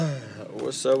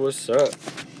What's up, what's up?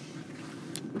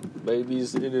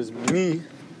 Babies, it is me.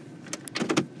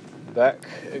 Back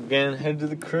again, head to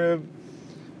the crib.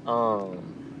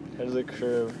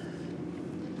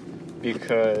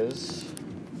 Because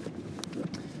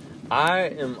I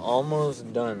am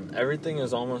almost done. Everything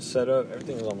is almost set up,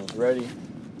 everything is almost ready.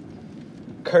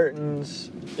 Curtains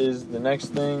is the next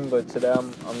thing, but today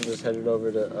I'm just headed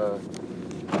over to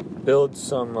build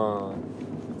some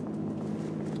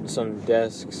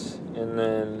desks, and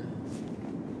then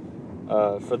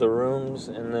for the rooms,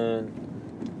 and then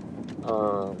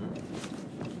I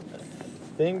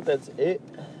think that's it.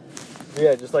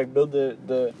 Yeah, just like build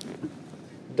the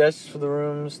desks for the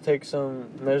rooms, take some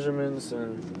measurements,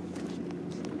 and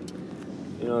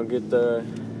get the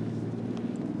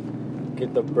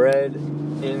bread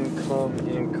income.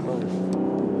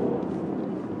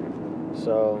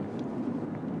 So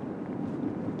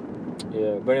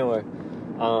yeah, but anyway,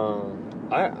 I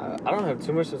don't have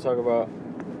too much to talk about.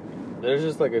 There's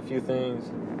just like a few things.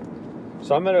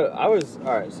 So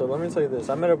so let me tell you this.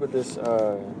 I met up with this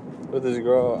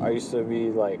girl. I used to be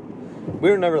like, we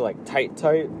were never like tight,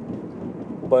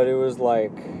 but it was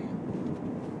like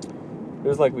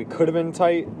we could have been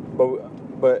tight,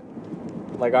 but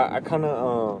like I kind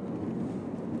of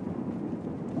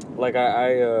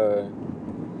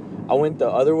I went the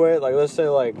other way. Like, let's say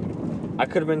like I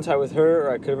could have been tight with her,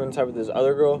 or I could have been tight with this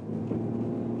other girl,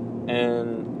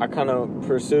 and I kind of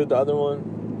pursued the other one,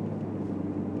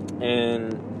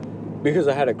 and because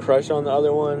I had a crush on the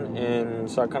other one, and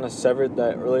so I kind of severed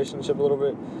that relationship a little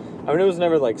bit. I mean, it was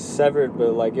never like severed,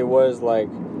 but like it was like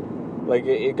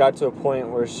it got to a point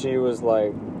where she was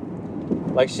like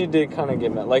she did kind of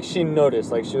get mad. Like, she noticed,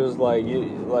 like she was like,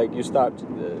 you stopped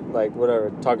like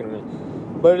whatever talking to me,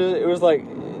 but it was like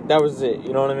that was it.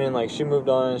 You know what I mean? Like, she moved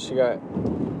on, she got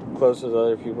close with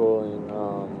other people,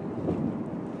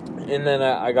 and then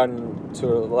I got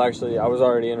into well, actually I was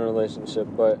already in a relationship,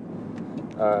 but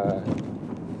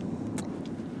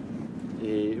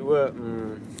yeah.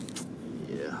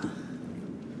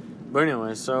 But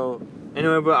anyway,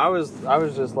 but I was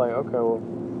just like, okay, well,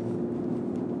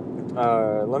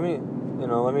 let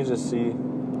me just see.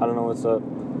 I don't know what's up.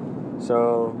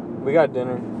 So we got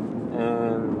dinner,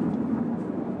 and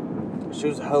she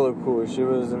was hella cool. She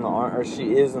was in the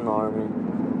she is in the army.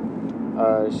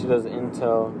 She does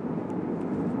intel,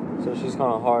 so she's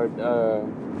kind of hard.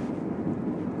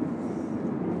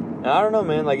 And I don't know,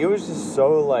 man. Like, it was just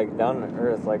so like down to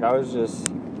earth. Like, I was just,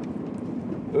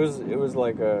 it was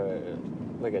like a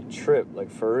trip, like,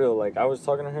 for real. Like, I was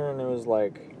talking to her, and it was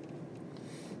like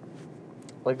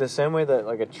the same way that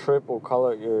like a trip will call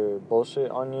out your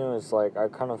bullshit on you. It's like I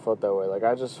kind of felt that way. Like,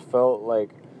 I just felt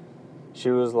like she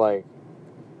was like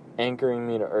anchoring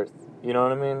me to earth. You know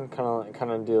what I mean?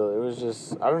 Kind of deal. It was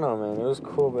just, I don't know, man. It was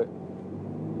cool, but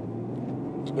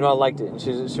I liked it. And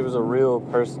she was a real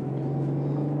person,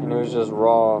 and it was just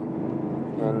raw.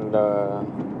 And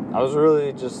I was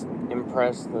really just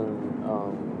impressed and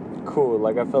cool.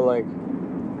 Like, I felt like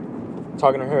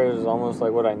talking to her is almost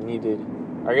like what I needed.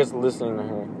 I guess listening to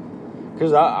her.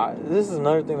 Because this is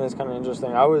another thing that's kind of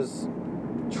interesting. I was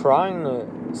trying to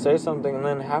say something, and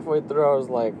then halfway through I was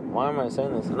like, why am I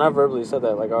saying this? And I verbally said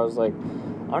that. Like, I was like,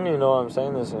 I don't even know why I'm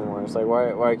saying this anymore. It's like,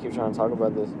 why I keep trying to talk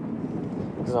about this?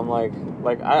 Because I'm like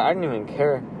I didn't even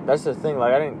care. That's the thing.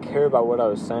 Like, I didn't care about what I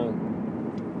was saying.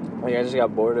 Like, I just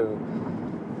got bored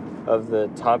of the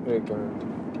topic,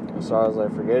 and so I was like,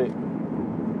 forget it.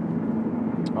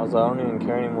 I was like, I don't even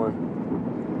care anymore.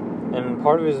 And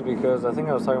part of it is because I think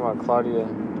I was talking about Claudia.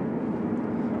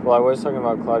 Well, I was talking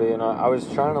about Claudia, and I was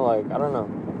trying to, like, I don't know.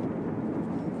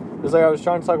 It was like I was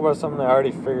trying to talk about something that I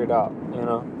already figured out, you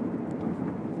know?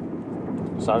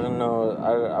 So I didn't know,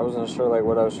 I wasn't sure, like,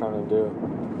 what I was trying to do.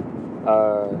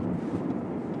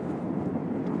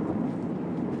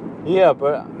 Yeah,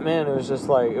 but, man, it was just,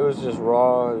 like, it was just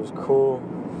raw, it was cool.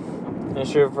 And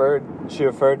she referred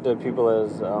to people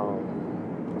as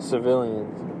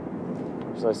civilians.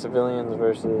 It's like civilians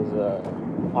versus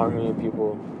army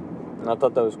people, and I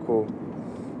thought that was cool.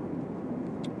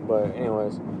 But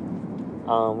anyways,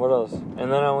 what else? And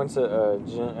then I went to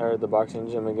the boxing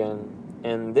gym again,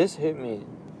 and this hit me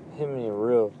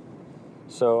real.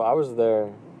 So I was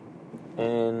there,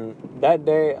 and that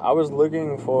day I was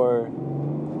looking for,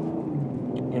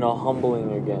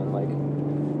 humbling again.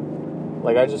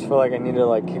 Like I just felt like I needed to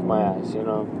like kick my ass,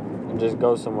 and just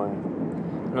go somewhere.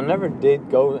 And I never did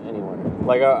go anywhere.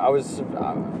 Like, it was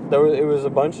a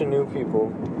bunch of new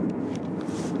people.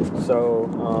 So,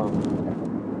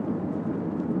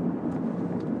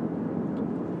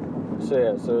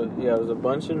 it was a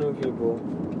bunch of new people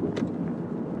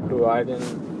who I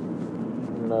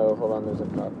didn't no, hold on, there's a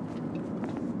cop.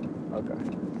 Okay.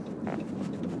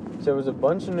 So it was a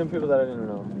bunch of new people that I didn't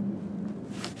know.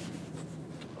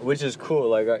 Which is cool,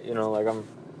 like,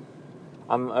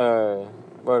 I'm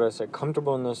what would I say,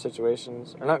 comfortable in those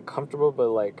situations. Or not comfortable, but,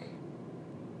 like,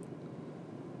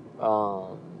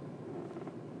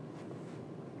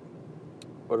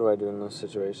 what do I do in those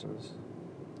situations?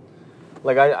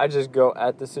 Like, I just go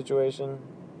at the situation,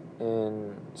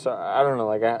 and so, I don't know,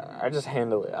 like, I just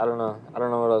handle it. I don't know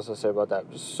what else to say about that.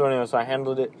 So anyway, so I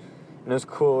handled it, and it was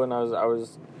cool, and I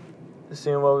was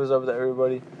seeing what was up with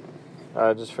everybody,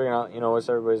 just figuring out, what's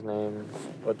everybody's name,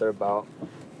 what they're about,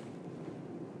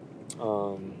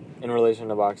 in relation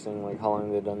to boxing, like, how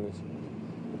long they've done this.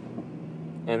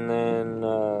 And then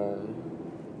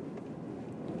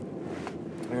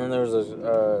there was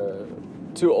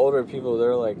two older people. They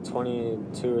were like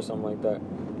 22 or something like that.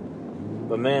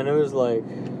 But man, it was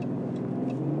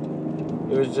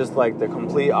just like the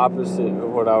complete opposite of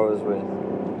what I was with.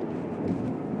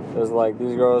 It was like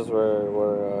these girls were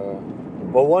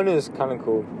well, one is kind of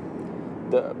cool,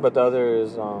 but the other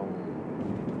is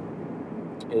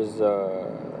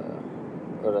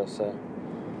what did I say?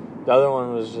 The other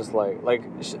one was just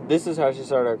this is how she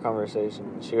started our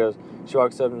conversation. She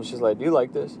walks up and she's like, "Do you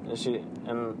like this?"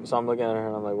 And so I'm looking at her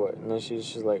and I'm like, "What?" And then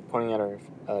she's like pointing at her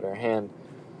hand,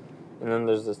 and then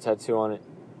there's this tattoo on it.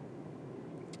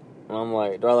 And I'm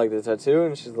like, "Do I like the tattoo?"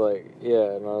 And she's like,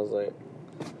 "Yeah." And I was like,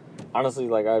 honestly,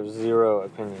 like, I have zero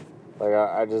opinion. Like,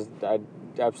 I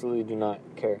absolutely do not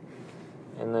care.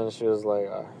 And then she was like,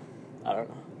 I don't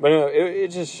know. But anyway, it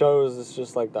just shows it's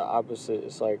just like the opposite.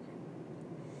 It's like,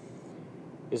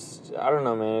 I don't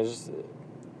know, man. It's just,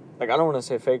 like, I don't want to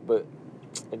say fake, but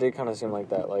it did kind of seem like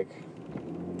that. Like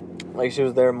she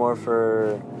was there more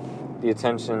for the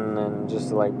attention than just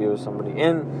to, like, be with somebody.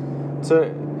 And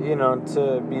to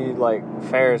be, like,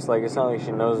 fair, it's like, it's not like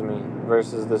she knows me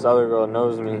versus this other girl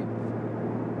knows me.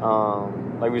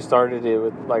 Like, we started it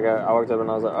with, like, I walked up and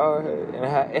I was like, "Oh, hey." And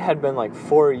it had been, like,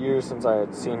 4 years since I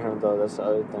had seen her, though. That's the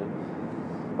other thing.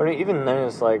 But even then,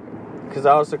 it's like, because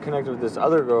I also connected with this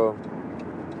other girl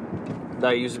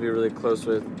that I used to be really close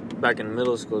with back in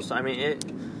middle school. So, I mean,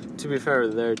 to be fair,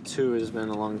 there, too, has been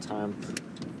a long time.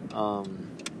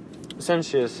 Since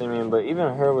she has seen me, but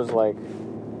even her was, like,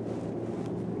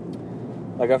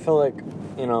 I feel like,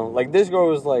 like, this girl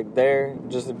was, like, there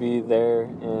just to be there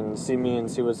and see me and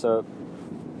see what's up.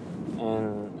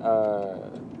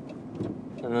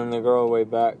 And then the girl way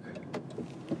back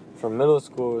from middle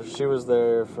school, she was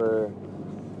there for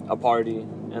a party,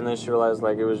 and then she realized,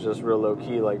 like, it was just real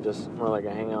low-key, like, just more like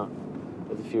a hangout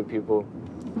with a few people.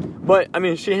 But, I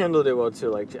mean, she handled it well, too.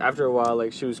 Like, after a while,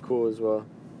 like, she was cool as well.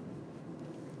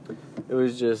 It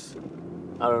was just,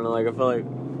 I don't know, like, I felt like,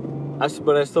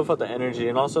 but I still felt the energy,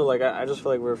 and also, like, I just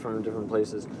feel like we were from different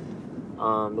places.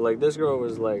 But, like, this girl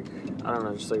was, like, I don't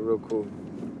know, just, like, real cool.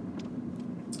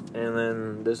 And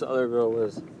then this other girl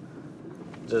was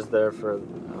just there for,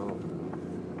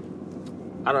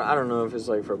 I don't know if it's,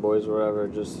 like, for boys or whatever,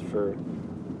 just for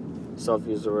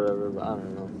selfies or whatever, but I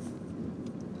don't know.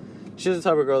 She's the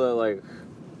type of girl that, like,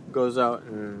 goes out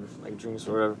and, like, drinks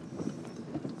or whatever.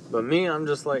 But me, I'm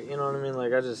just, like, you know what I mean?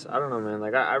 Like, I don't know, man.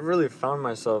 Like, I really found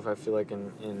myself, I feel like,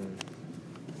 in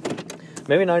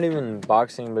maybe not even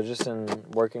boxing, but just in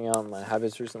working out my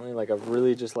habits recently. Like, I've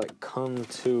really just, like, come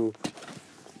to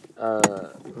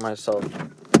myself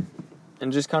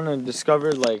and just kind of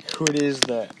discovered, like, who it is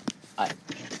that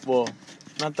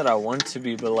not that I want to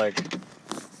be, but, like,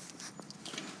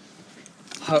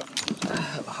 how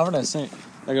would I say it?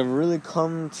 Like, I've really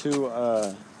come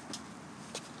to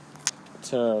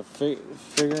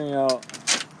figuring out,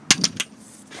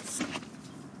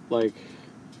 like,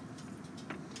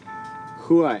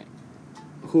 who I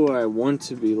want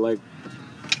to be, like,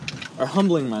 or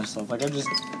humbling myself. Like,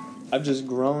 I've just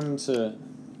grown to,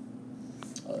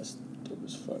 oh, that's dope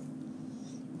as fuck.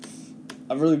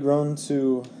 I've really grown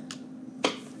to,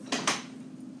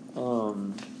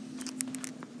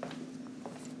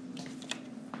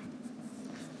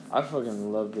 I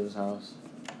fucking love this house.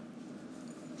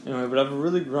 Anyway, but I've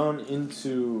really grown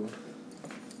into,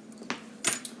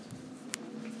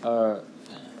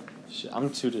 shit, I'm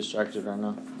too distracted right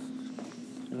now.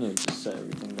 I need to just set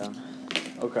everything down.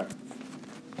 Okay.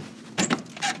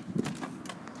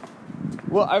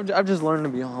 Well, I've just learned to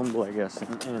be humble, I guess,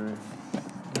 and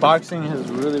boxing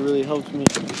has really, really helped me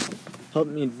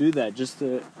do that. Just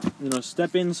to,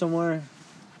 step in somewhere,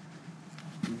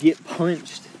 get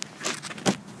punched,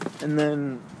 and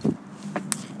then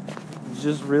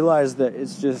just realize that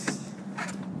it's a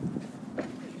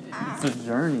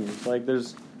journey. It's like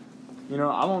there's, I'm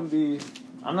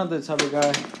not the type of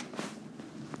guy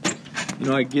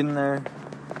I get in there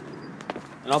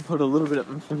and I'll put a little bit of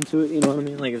oomph into it, you know what I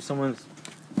mean? Like, if someone's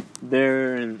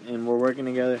there and we're working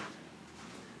together,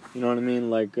 you know what I mean?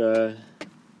 Like,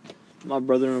 my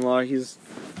brother-in-law, he's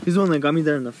the one that got me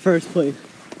there in the first place,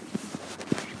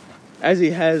 as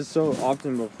he has so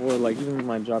often before, like, even with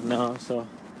my job now, so,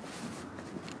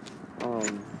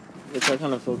 which I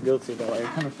kind of feel guilty about. Like, I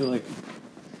kind of feel like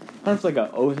I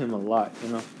owe him a lot,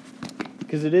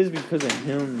 because it is because of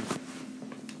him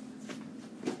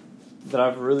that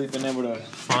I've really been able to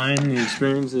find the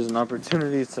experiences and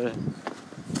opportunities to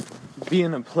be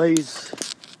in a place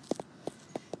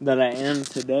that I am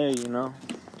today,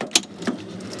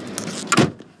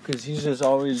 because he's just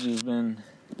always just been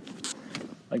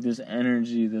like this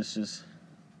energy that's just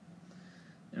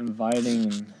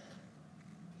inviting and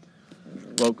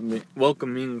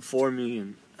welcoming for me,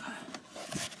 and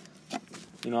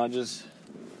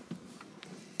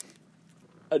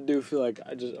I do feel like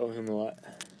I just owe him a lot.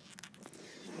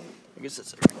 I guess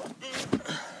that's everyone.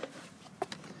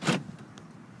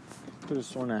 Could have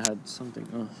sworn I had something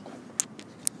else.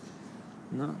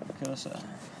 No, okay, that's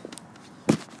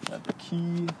got the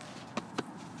key.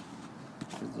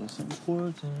 Because that's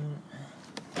important.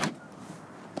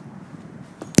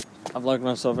 I've locked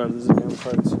myself out of this damn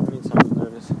part so many times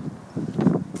notice.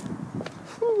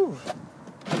 Whew.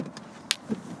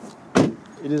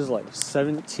 It is like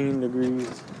 17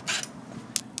 degrees.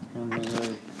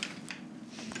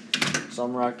 So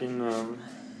I'm rocking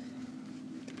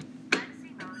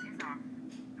Privacy mode is off.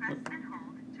 Press and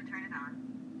hold to turn it on.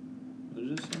 What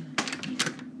did it say?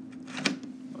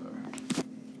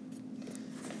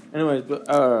 Anyways, but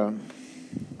I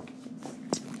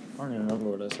don't even remember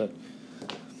what I said.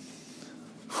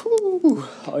 Whew.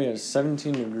 Oh yeah,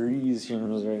 17 degrees here in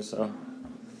Missouri, so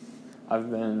I've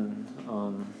been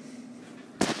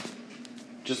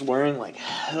just wearing like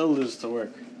hell is to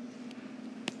work.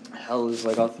 Hell is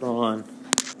like I'll throw on.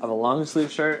 I have a long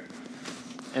sleeve shirt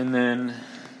and then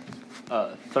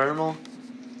thermal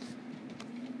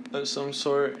of some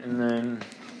sort, and then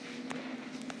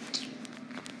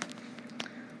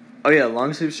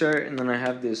long sleeve shirt, and then I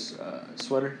have this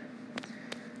sweater,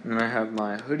 and then I have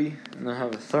my hoodie, and then I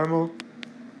have a thermal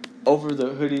over the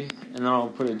hoodie, and then I'll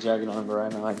put a jacket on, but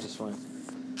right now I just went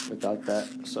without that,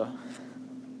 so.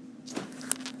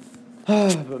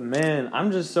 But man,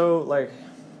 I'm just so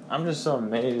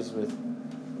amazed with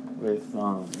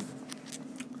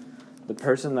the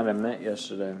person that I met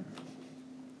yesterday.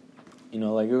 It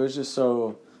was just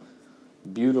so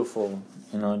beautiful,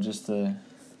 just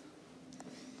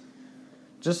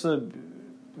to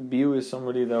be with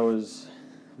somebody that was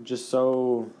just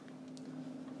so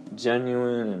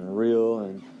genuine and real,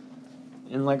 and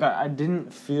like I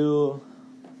didn't feel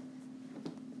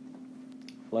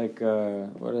like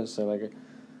what did I say, like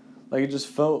it just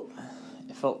felt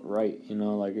right,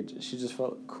 she just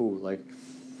felt cool, like,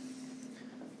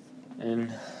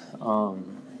 and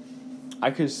I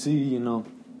could see, I don't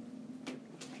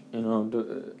know,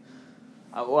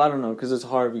 because it's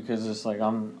hard, because it's like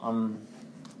I'm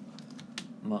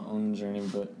my own journey,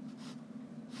 but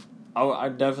I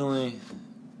definitely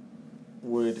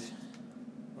would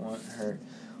want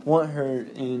her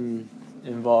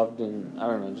involved in, I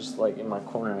don't know, just like in my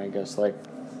corner, I guess, like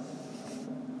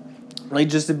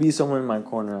just to be someone in my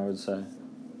corner, I would say,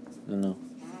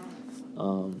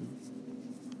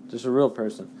 just a real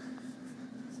person.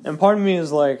 And part of me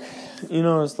is like,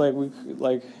 it's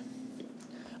like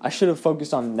I should have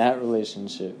focused on that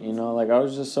relationship, like I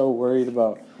was just so worried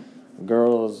about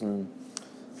girls, and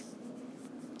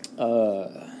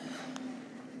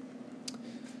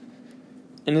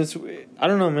it's, I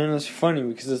don't know, man, it's funny,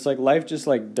 because it's like life just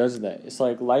like does that. It's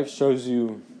like life shows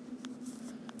you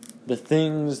the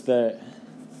things that,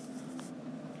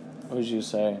 what would you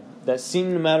say, that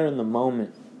seem to matter in the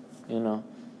moment,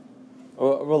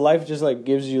 or life just like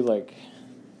gives you like,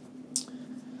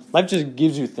 life just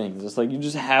gives you things. It's like you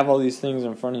just have all these things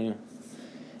in front of you,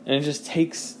 and it just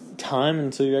takes time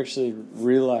until you actually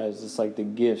realize it's like the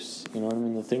gifts,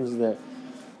 the things that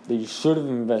you should have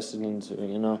invested into,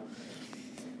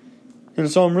 And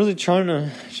so I'm really trying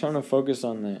to focus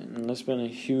on that, and that's been a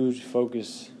huge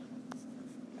focus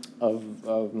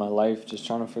of my life, just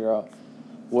trying to figure out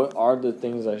what are the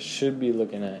things I should be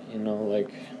looking at,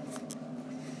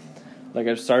 like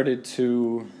I've started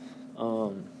to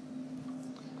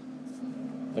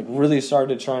really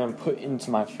started to try and put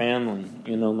into my family,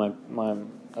 my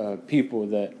people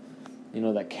that,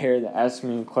 that care, that ask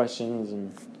me questions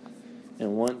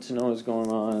and want to know what's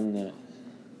going on, that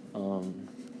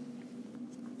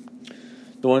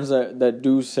the ones that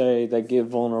do say, that get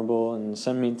vulnerable and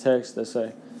send me texts that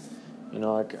say, You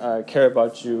know, I care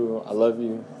about you. I love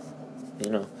you. You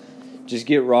know, just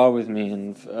get raw with me,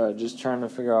 and just trying to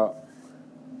figure out.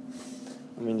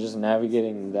 I mean, just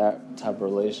navigating that type of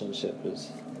relationship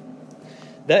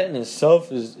that in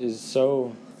itself is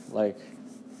so, like,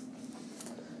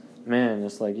 man,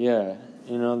 it's like, yeah,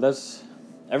 you know, that's,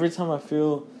 every time I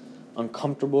feel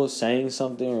uncomfortable saying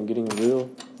something or getting real,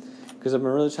 because I've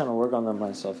been really trying to work on that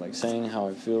myself, like saying how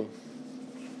I feel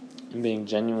and being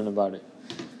genuine about it,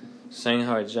 saying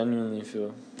how I genuinely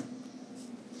feel,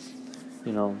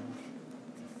 you know,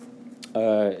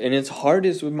 and it's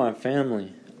hardest with my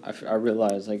family. I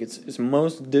realize, like, it's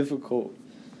most difficult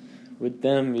with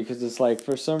them because it's like,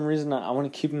 for some reason, I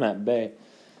want to keep them at bay,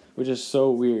 which is so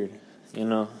weird, you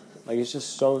know? Like, it's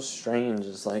just so strange.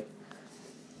 It's like,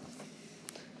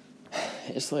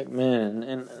 man,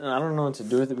 and I don't know what to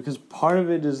do with it, because part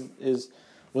of it is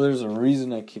well, there's a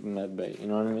reason I keep them at bay, you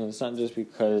know what I mean? It's not just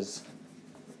because,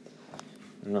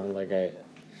 you know, like,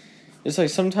 it's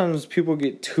like sometimes people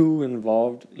get too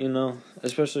involved, you know,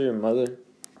 especially your mother.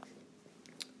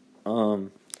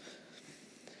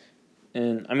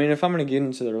 And I mean, if I'm gonna get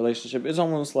into the relationship, it's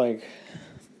almost like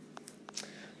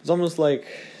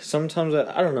sometimes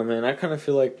I don't know, man. I kind of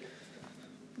feel like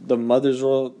the mother's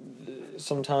role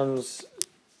sometimes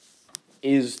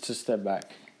is to step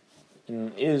back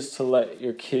and is to let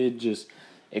your kid just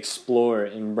explore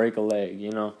and break a leg,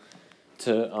 you know.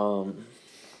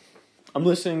 I'm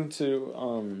listening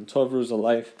to 12 Rules of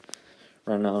Life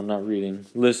right now. I'm not reading,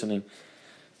 listening,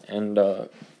 and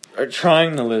or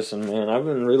trying to listen, man. I've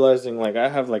been realizing, like, I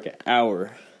have like an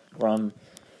hour where I'm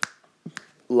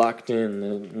locked in,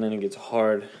 and then it gets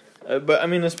hard. But I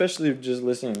mean, especially just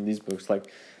listening to these books. Like,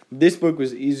 this book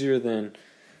was easier than,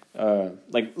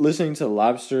 like, listening to the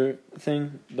lobster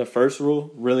thing. The first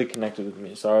rule really connected with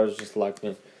me, so I was just locked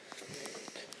in.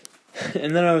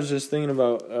 And then I was just thinking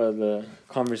about the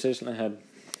conversation I had.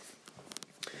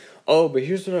 Oh, but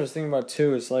here's what I was thinking about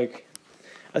too. It's like,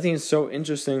 I think it's so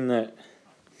interesting that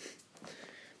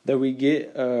we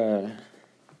get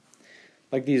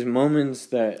like these moments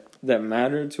that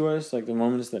matter to us, like the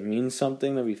moments that mean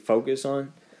something that we focus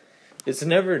on. It's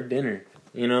never dinner,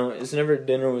 you know. It's never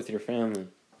dinner with your family,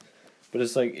 but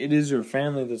it's like, it is your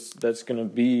family that's gonna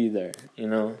be there, you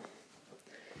know.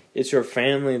 It's your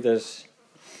family that's,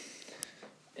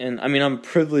 and I mean, I'm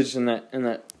privileged in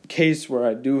that case where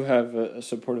I do have a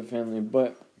supportive family,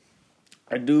 but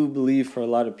I do believe for a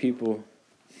lot of people,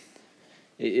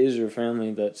 it is your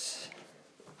family that's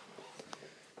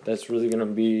really going to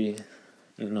be,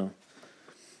 you know,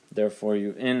 there for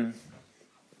you. And,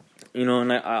 you know,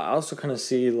 and I also kind of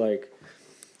see, like,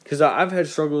 because I've had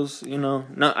struggles, you know.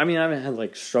 Not, I mean, I haven't had,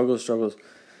 like, struggles. Like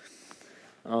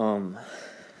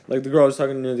the girl I was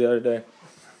talking to the other day,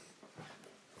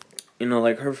 you know,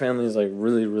 like, her family is, like,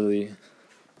 really, really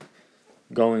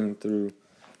going through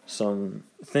some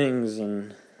things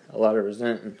and a lot of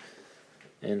resentment.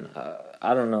 And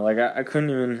I don't know, like, I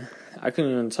couldn't even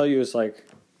tell you. It's like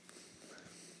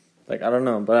I don't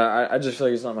know, but I just feel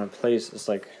like it's not my place. It's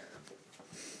like,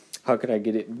 how could I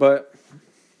get it? But,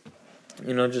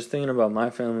 you know, just thinking about my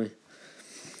family,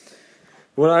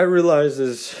 what I realized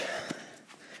is,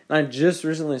 and I just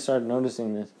recently started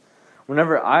noticing this,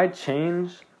 whenever I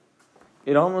change,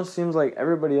 it almost seems like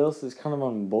everybody else is kind of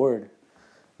on board.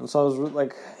 And so I was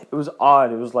like, it was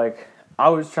odd. It was like I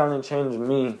was trying to change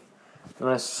me, and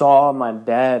I saw my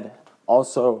dad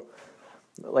also,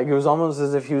 like, it was almost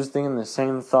as if he was thinking the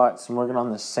same thoughts and working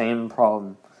on the same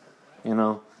problem, you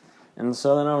know. And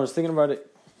so then I was thinking about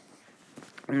it,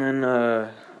 and then I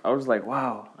was like,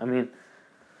 wow. I mean,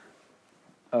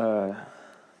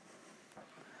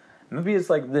 maybe it's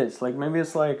like this. Like, maybe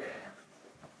it's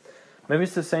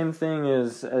the same thing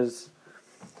as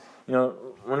you know,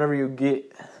 whenever you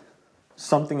get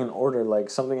something in order,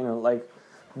 like something in a, like,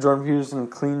 Jordan Peterson,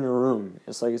 clean your room.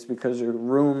 It's like, it's because your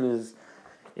room is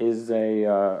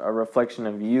a reflection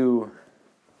of you.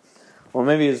 Well,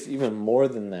 maybe it's even more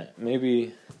than that.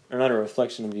 Maybe, or not a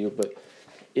reflection of you, but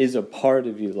is a part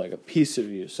of you, like a piece of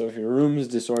you. So if your room is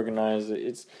disorganized,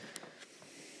 it's,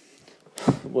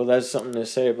 well, that's something to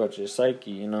say about your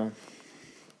psyche, you know.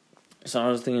 So I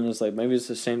was thinking, it's like, maybe it's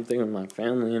the same thing with my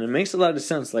family, and it makes a lot of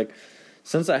sense. Like,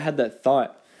 since I had that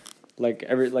thought, like,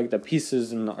 the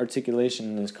pieces and the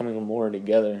articulation is coming more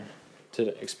together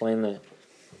to explain that,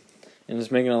 and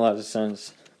it's making a lot of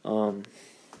sense. And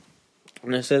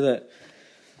I say that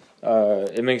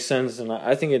it makes sense, and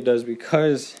I think it does,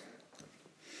 because,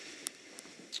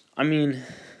 I mean,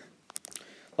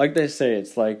 like they say,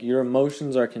 it's like your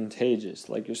emotions are contagious.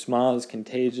 Like, your smile is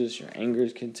contagious, your anger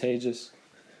is contagious,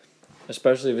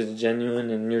 especially if it's genuine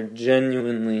and you're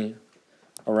genuinely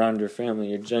around your family.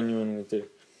 You're genuine with your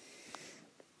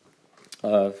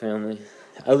family.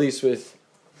 At least with,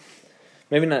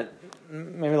 maybe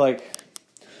like,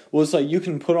 well, it's like you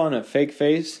can put on a fake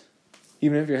face,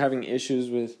 even if you're having issues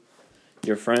with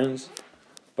your friends,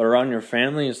 but around your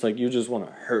family, it's like you just want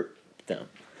to hurt them.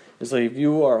 It's like if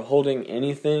you are holding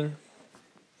anything,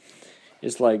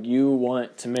 it's like you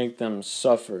want to make them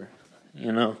suffer,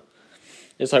 you know?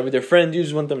 It's like with your friends, you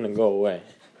just want them to go away.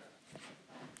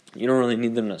 You don't really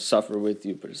need them to suffer with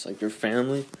you, but it's like your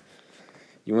family,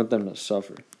 you want them to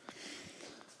suffer.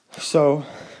 So,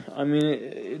 I mean,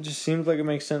 it just seems like it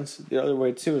makes sense the other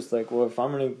way too. It's like, well, if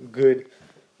I'm in a good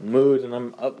mood and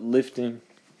I'm uplifting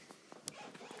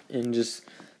and just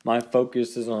my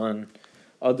focus is on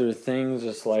other things,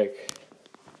 it's like,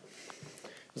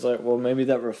 well, maybe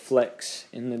that reflects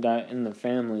in the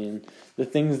family, and the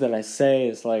things that I say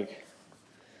is like,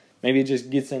 maybe it just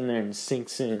gets in there and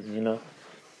sinks in, you know?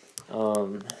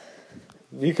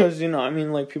 Because, you know, I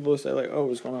mean, like, people say, like, oh,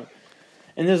 what's going on?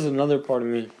 And there's another part of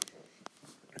me.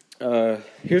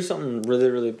 Here's something really,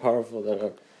 really powerful that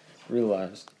I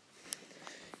realized.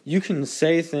 You can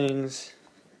say things,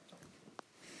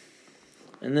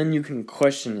 and then you can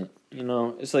question it, you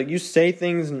know? It's like you say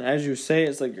things, and as you say it,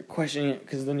 it's like you're questioning it,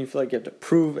 because then you feel like you have to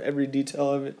prove every detail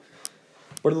of it.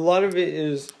 But a lot of it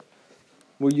is,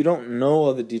 well, you don't know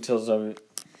all the details of it.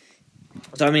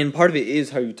 So, I mean, part of it is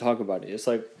how you talk about it. It's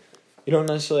like, you don't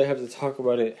necessarily have to talk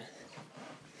about it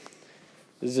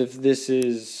as if this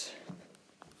is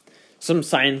some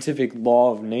scientific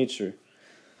law of nature,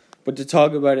 but to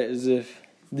talk about it as if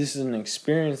this is an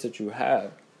experience that you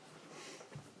have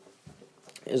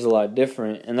is a lot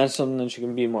different, and that's something that you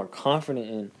can be more confident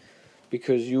in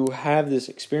because you have this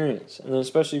experience. And then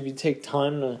especially if you take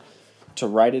time to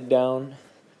write it down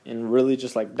and really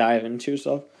just like dive into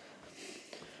yourself.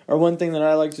 Or one thing that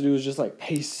I like to do is just like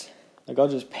pace. Like I'll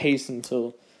just pace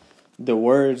until the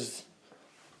words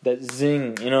that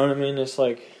zing, you know what I mean? It's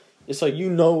like you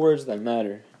know words that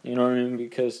matter, you know what I mean?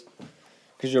 Because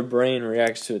your brain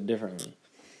reacts to it differently.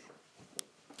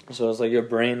 So it's like your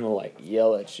brain will like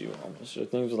yell at you almost, or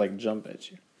things will like jump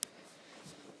at you.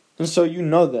 And so you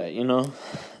know that, you know?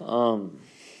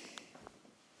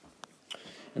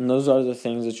 And those are the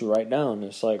things that you write down.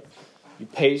 It's like you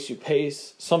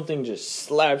pace, something just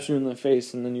slaps you in the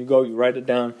face, and then you write it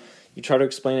down, you try to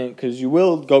explain it, because you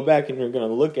will go back and you're going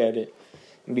to look at it,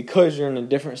 and because you're in a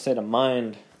different state of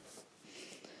mind,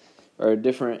 or a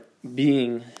different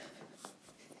being,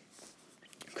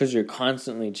 because you're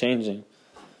constantly changing,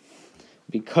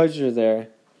 because you're there,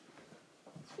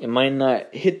 it might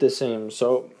not hit the same,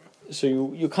 so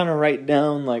you kind of write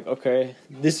down, like, okay,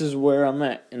 this is where I'm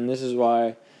at, and this is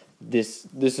why this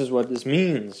is what this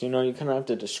means, you know, you kind of have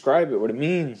to describe it, what it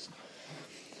means,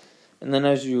 and then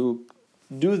as you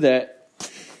do that,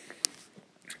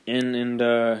 and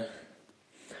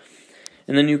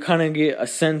then you kind of get a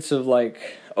sense of,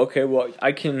 like, okay, well,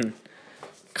 I can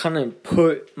kind of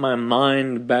put my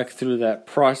mind back through that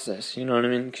process, you know what I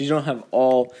mean, because you don't have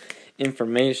all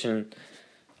information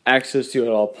access to at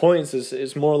all points.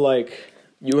 It's more like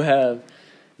you have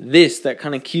this that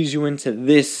kind of keys you into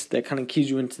this, that kind of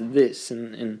keys you into this,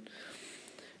 and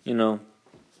you know,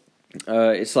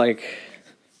 it's like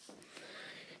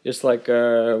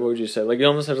what would you say? Like you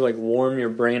almost have to like warm your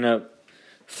brain up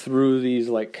through these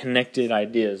like connected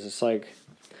ideas. It's like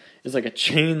a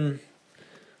chain.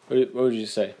 What would you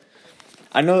say?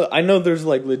 I know. There's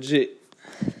like legit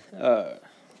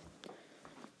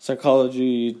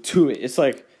psychology to it. It's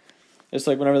like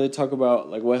whenever they talk about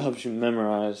like what helps you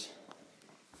memorize,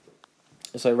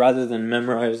 it's like rather than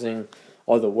memorizing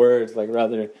all the words, like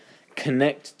rather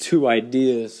connect two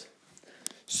ideas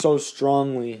so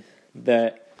strongly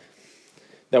that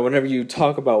whenever you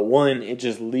talk about one, it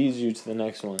just leads you to the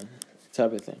next one,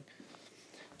 type of thing.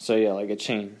 So yeah, like a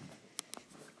chain.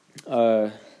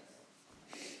 Man,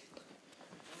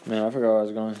 I forgot where I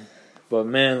was going. But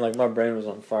man, like my brain was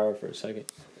on fire for a second.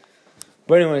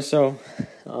 But anyway, so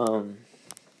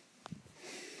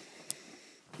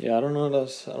yeah, I don't know what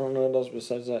else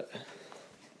besides that.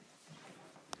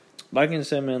 But I can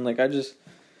say, man, like I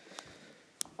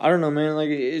don't know, man, like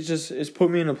it's put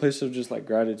me in a place of just like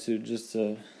gratitude, just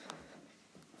to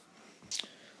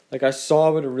like I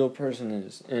saw what a real person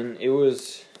is, and it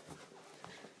was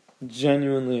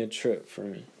genuinely a trip for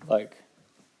me. Like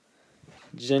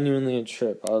genuinely a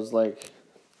trip. I was like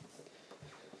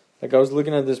I was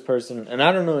looking at this person, and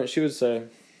I don't know what she would say,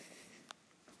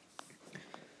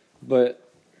 but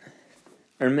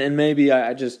and maybe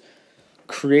I just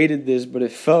created this, but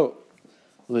it felt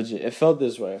legit. It felt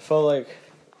this way. It felt like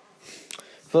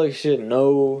she had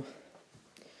no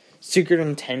secret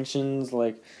intentions.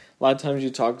 Like, a lot of times you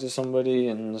talk to somebody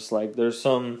and it's like there's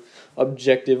some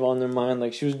objective on their mind.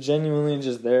 Like, she was genuinely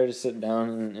just there to sit down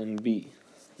and be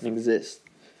and exist.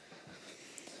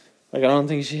 Like, I don't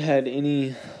think she had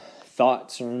any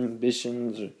thoughts or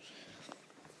ambitions or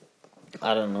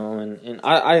I don't know. And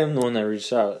I am the one that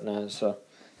reached out now, so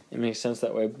it makes sense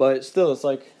that way. But still, it's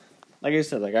like I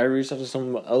said, like, I reached out to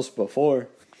someone else before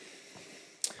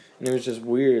and it was just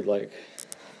weird. Like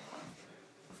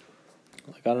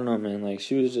I don't know, man. Like,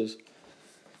 she was just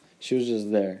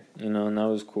there, you know, and that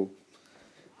was cool.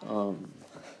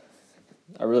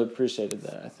 I really appreciated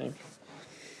that, I think.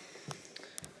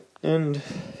 And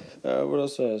what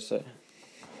else did I say?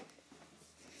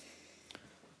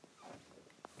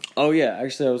 Oh yeah,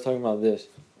 actually, I was talking about this.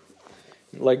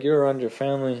 Like, you're around your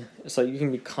family, it's like you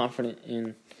can be confident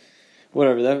in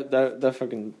whatever. That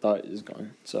fucking thought is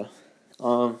gone. So,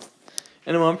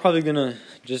 anyway, I'm probably gonna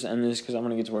just end this because I'm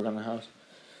gonna get to work on the house.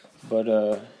 But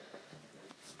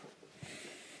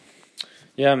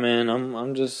yeah, man,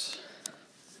 I'm just,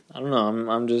 I don't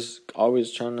know, I'm just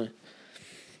always trying to,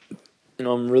 you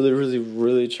know, I'm really, really,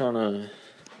 really trying to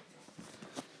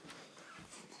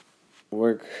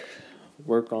work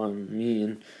on me.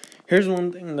 And here's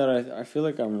one thing that I feel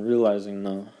like I'm realizing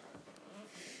now.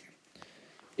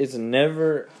 It's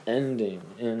never ending,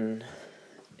 and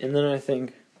then I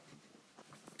think,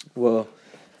 well,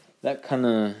 that kind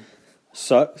of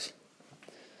sucks.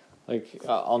 Like,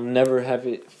 I'll never have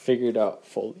it figured out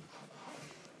fully.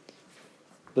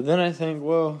 But then I think,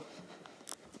 well,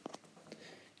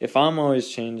 if I'm always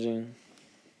changing,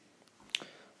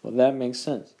 well, that makes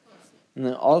sense. And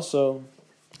then also,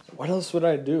 what else would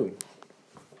I do?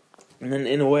 And then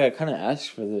in a way, I kind of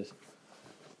asked for this.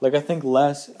 Like, I think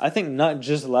not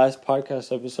just last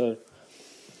podcast episode,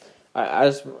 I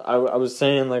was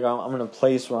saying, like, I'm in a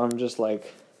place where I'm just,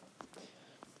 like,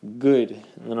 good.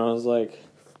 And then I was like,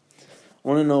 I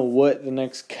want to know what the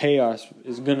next chaos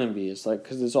is going to be. It's like,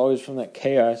 because it's always from that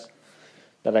chaos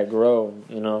that I grow,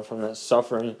 you know, from that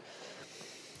suffering.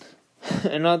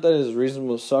 And not that it's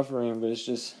reasonable suffering, but it's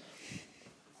just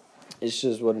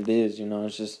what it is, you know.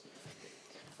 It's just,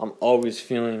 I'm always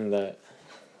feeling that,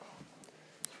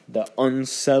 the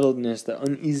unsettledness, the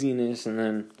uneasiness, and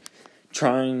then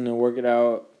trying to work it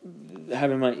out,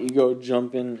 having my ego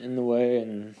jump in the way,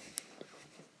 and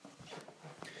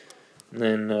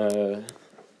then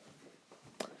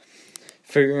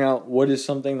figuring out what is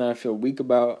something that I feel weak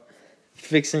about,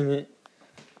 fixing it,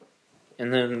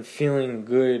 and then feeling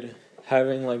good,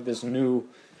 having like this new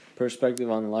perspective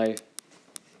on life.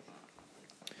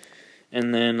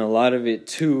 And then a lot of it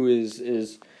too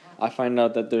is I find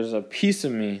out that there's a piece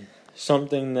of me,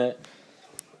 something that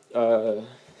I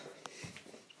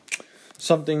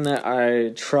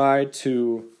try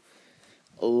to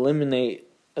eliminate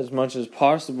as much as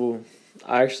possible.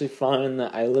 I actually find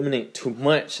that I eliminate too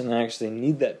much, and I actually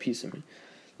need that piece of me.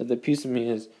 That the piece of me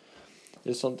is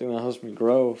something that helps me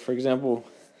grow. For example,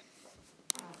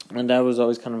 my dad was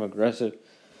always kind of aggressive.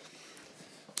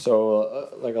 So,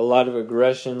 like, a lot of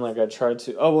aggression, like, I tried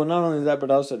to... Oh, well, not only that, but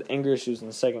I also had anger issues in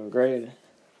the 2nd grade.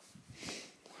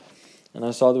 And I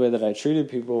saw the way that I treated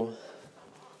people.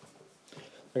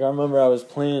 Like, I remember I was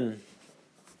playing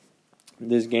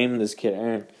this game with this kid,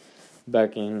 Aaron,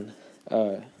 back in...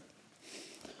 It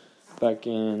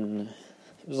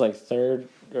was like 3rd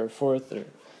or 4th or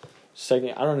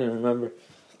 2nd, I don't even remember.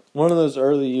 One of those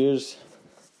early years.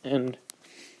 And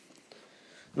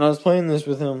I was playing this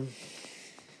with him.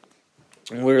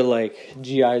 And we were like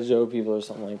G.I. Joe people or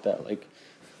something like that, like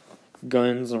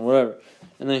guns and whatever.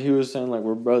 And then he was saying, like,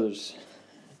 we're brothers.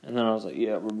 And then I was like,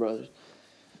 yeah, we're brothers.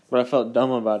 But I felt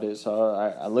dumb about it, so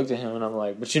I looked at him and I'm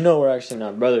like, but you know we're actually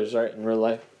not brothers, right, in real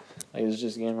life? Like, it's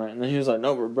just a game, right? And then he was like,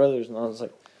 no, we're brothers. And I was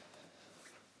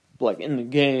like in the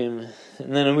game.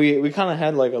 And then we kind of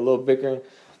had like a little bickering. And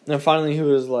then finally he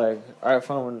was like, all right,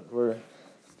 fine, we're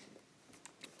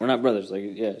not brothers. Like,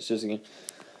 yeah, it's just a game.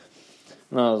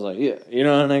 And I was like, yeah, you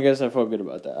know, and I guess I felt good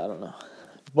about that. I don't know.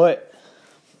 But,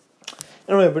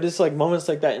 anyway, but it's like moments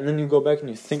like that, and then you go back and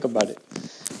you think about it.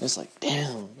 It's like,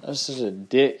 damn, that's such a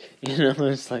dick. You know,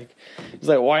 it's like,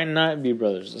 why not be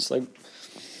brothers? It's like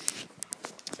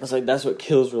that's what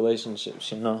kills relationships,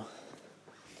 you know.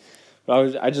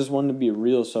 But I just wanted to be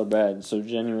real so bad, so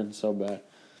genuine so bad.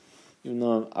 Even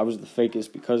though I was the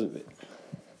fakest because of it.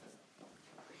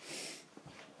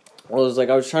 Well, it was like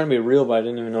I was trying to be real, but I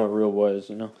didn't even know what real was,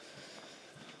 you know.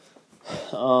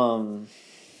 Or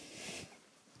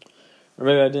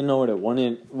maybe I didn't know what I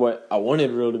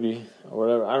wanted real to be, or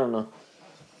whatever. I don't know.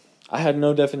 I had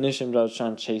no definition, but I was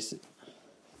trying to chase it.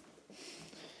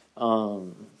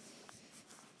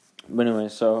 But anyway,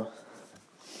 so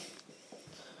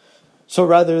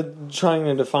rather trying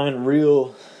to define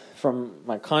real from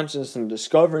my conscience and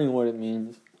discovering what it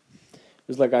means,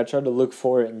 it's like I tried to look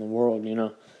for it in the world,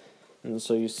 And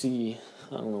so you see,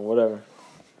 I don't know, whatever.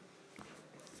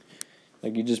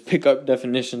 Like you just pick up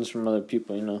definitions from other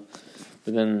people,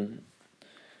 But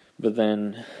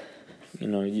then,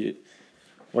 you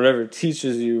whatever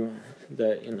teaches you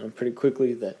that, pretty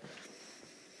quickly that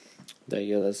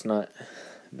that's not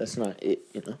it,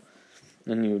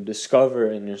 And you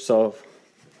discover in yourself,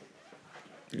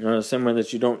 the same way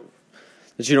that you don't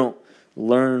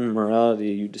learn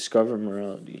morality, you discover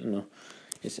morality,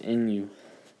 It's in you.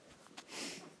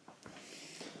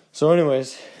 So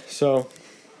anyways, so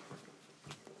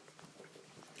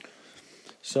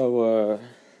where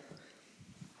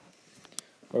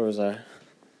was I?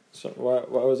 So why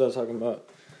was I talking about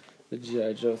the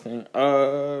G.I. Joe thing?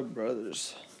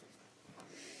 Brothers.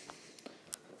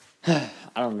 I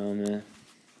don't know, man.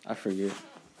 I forget.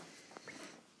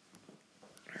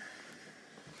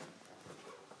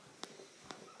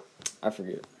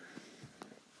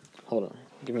 Hold on.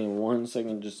 Give me 1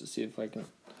 second just to see if I can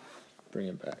bring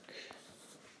it back.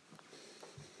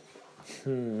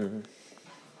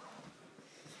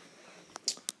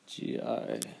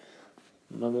 G.I.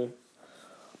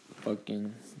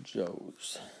 Motherfucking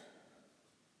Joes.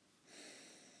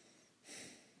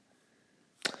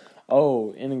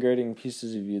 Oh, integrating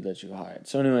pieces of you that you hide.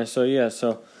 So anyway, so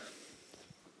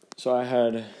I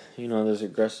had, this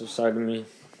aggressive side of me.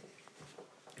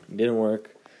 It didn't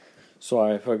work. So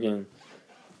I fucking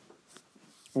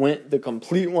went the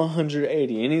complete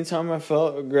 180. Anytime I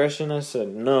felt aggression, I said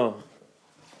no.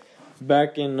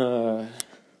 Back in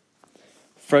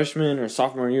freshman or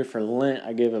sophomore year for Lent,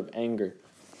 I gave up anger.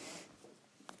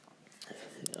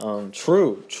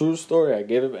 True story. I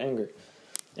gave up anger.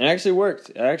 It actually worked.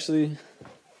 It actually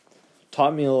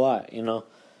taught me a lot,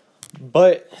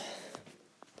 But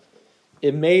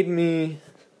it made me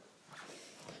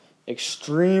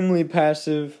extremely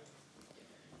passive.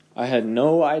 I had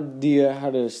no idea how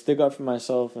to stick up for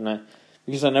myself,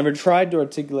 because I never tried to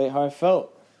articulate how I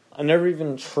felt. I never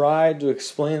even tried to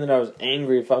explain that I was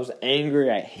angry. If I was angry,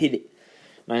 I hid it.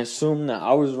 And I assumed that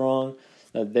I was wrong,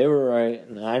 that they were right,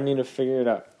 and I need to figure it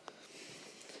out.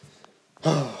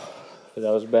 But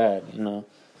that was bad,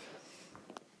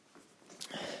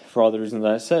 For all the reasons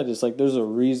that I said, it's like there's a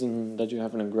reason that you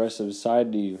have an aggressive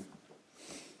side to you.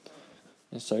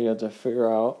 And so you have to figure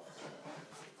out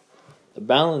the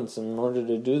balance. And in order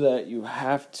to do that, you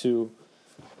have to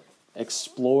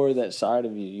explore that side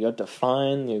of you. You have to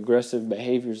find the aggressive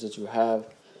behaviors that you have.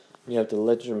 You have to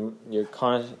let your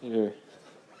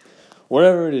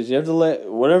whatever it is, you have to let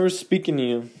whatever's speaking to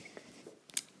you,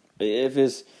 if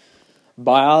it's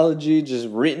biology just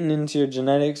written into your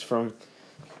genetics from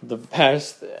the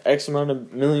past X amount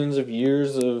of millions of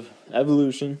years of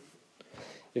evolution,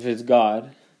 if it's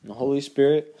God and the Holy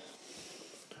Spirit,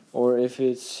 or if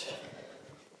it's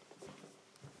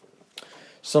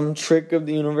some trick of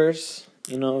the universe,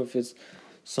 if it's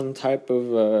some type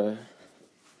of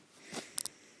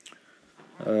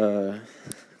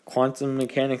quantum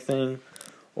mechanic thing,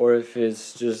 or if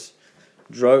it's just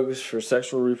drugs for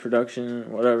sexual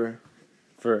reproduction, whatever,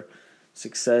 for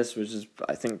success, which is,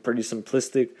 I think, pretty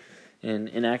simplistic and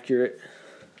inaccurate.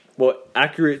 Well,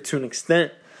 accurate to an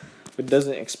extent, but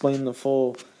doesn't explain the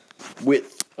full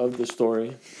width of the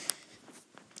story.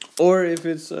 Or if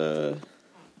it's, I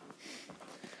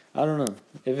don't know,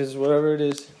 if it's whatever it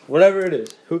is,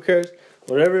 who cares,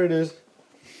 whatever it is,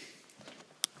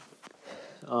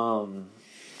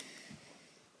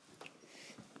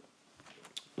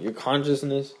 your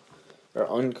consciousness or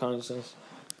unconscious,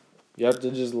 you have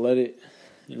to just let it,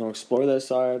 explore that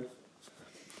side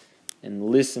and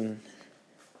listen.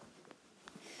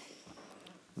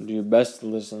 Do your best to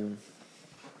listen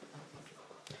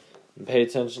and pay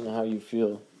attention to how you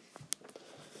feel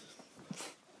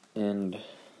and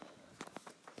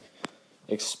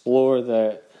explore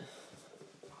that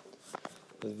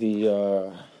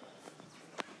the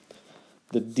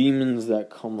demons that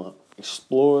come up.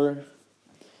 Explore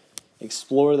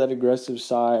that aggressive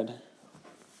side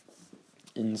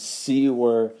and see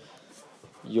where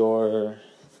you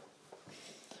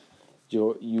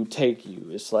take you.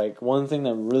 It's like one thing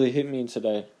that really hit me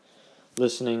today,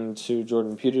 listening to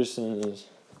Jordan Peterson,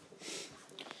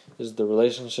 is the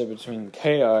relationship between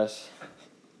chaos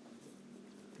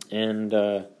and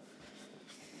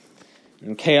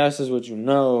chaos is what you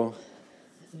know,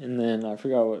 and then I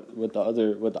forgot what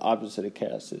the opposite of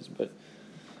chaos is, but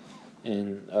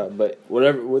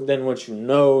whatever. Then what you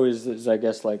know is I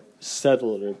guess like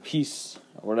settled or peace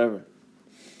or whatever.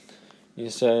 he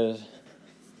says,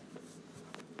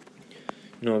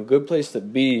 a good place to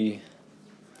be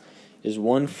is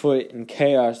one foot in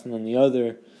chaos and then the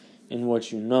other in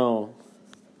what you know.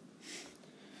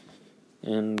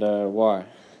 And why?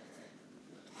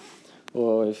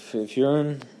 Well, if you're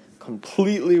in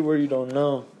completely where you don't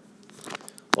know,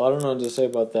 well, I don't know what to say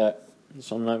about that,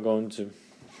 so I'm not going to.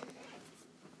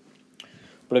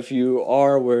 But if you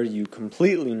are where you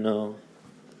completely know,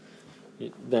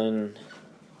 then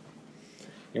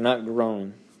you're not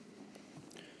growing.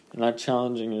 You're not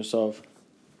challenging yourself.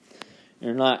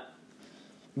 You're not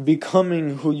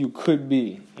becoming who you could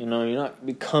be. You're not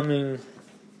becoming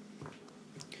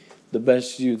the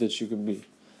best you that you could be.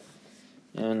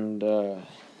 And,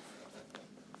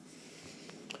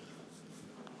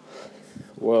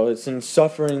 well, it's in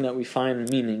suffering that we find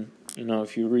meaning.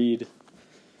 If you read,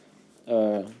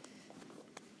 what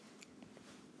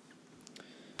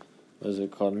is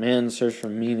it called? Man's Search for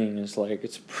Meaning. It's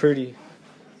pretty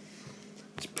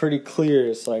clear.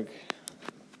 It's like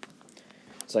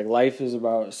life is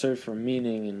about a search for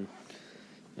meaning,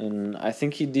 and I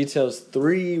think he details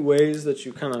 3 ways that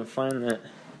you kind of find that.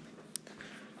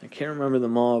 I can't remember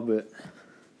them all, but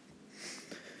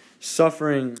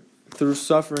through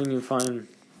suffering you find,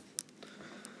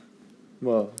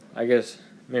 well, I guess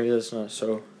maybe that's not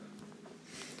so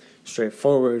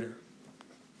straightforward.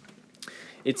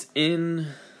 It's in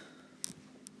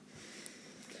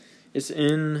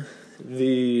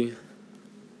the,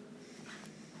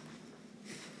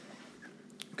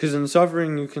 because in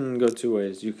suffering you can go 2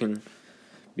 ways. You can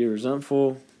be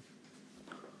resentful,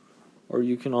 or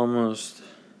you can almost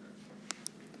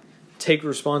take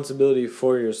responsibility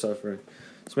for your suffering.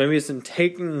 So maybe it's in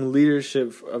taking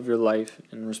leadership of your life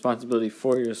and responsibility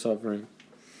for your suffering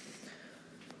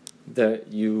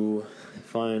that you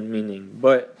find meaning.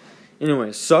 But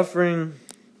anyway, suffering,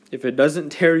 if it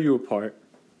doesn't tear you apart,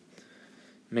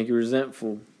 make you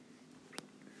resentful,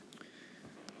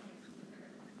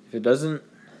 if it doesn't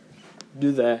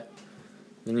do that,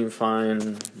 then you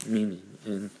find meaning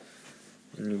and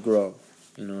you grow.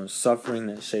 Suffering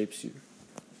that shapes you.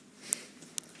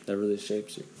 That really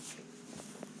shapes you.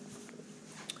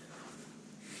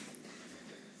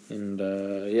 And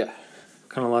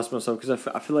kind of lost myself because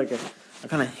I feel like I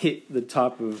kind of hit the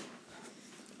top of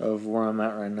where I'm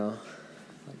at right now.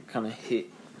 I kind of hit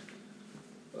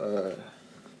the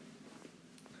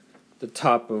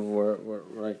top of where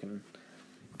I can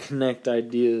connect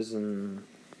ideas and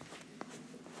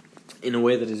in a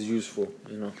way that is useful,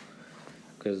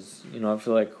 because I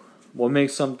feel like what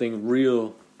makes something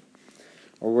real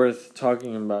or worth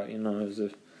talking about, is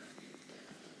if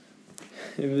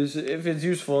it's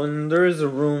useful. And there is a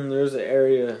room, there's an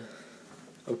area,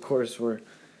 of course, where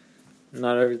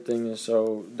not everything is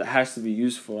so that has to be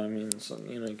useful. I mean,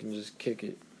 you can just kick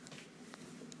it,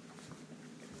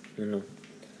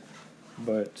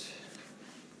 But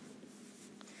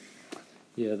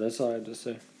yeah, that's all I have to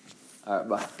say. All right,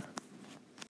 bye.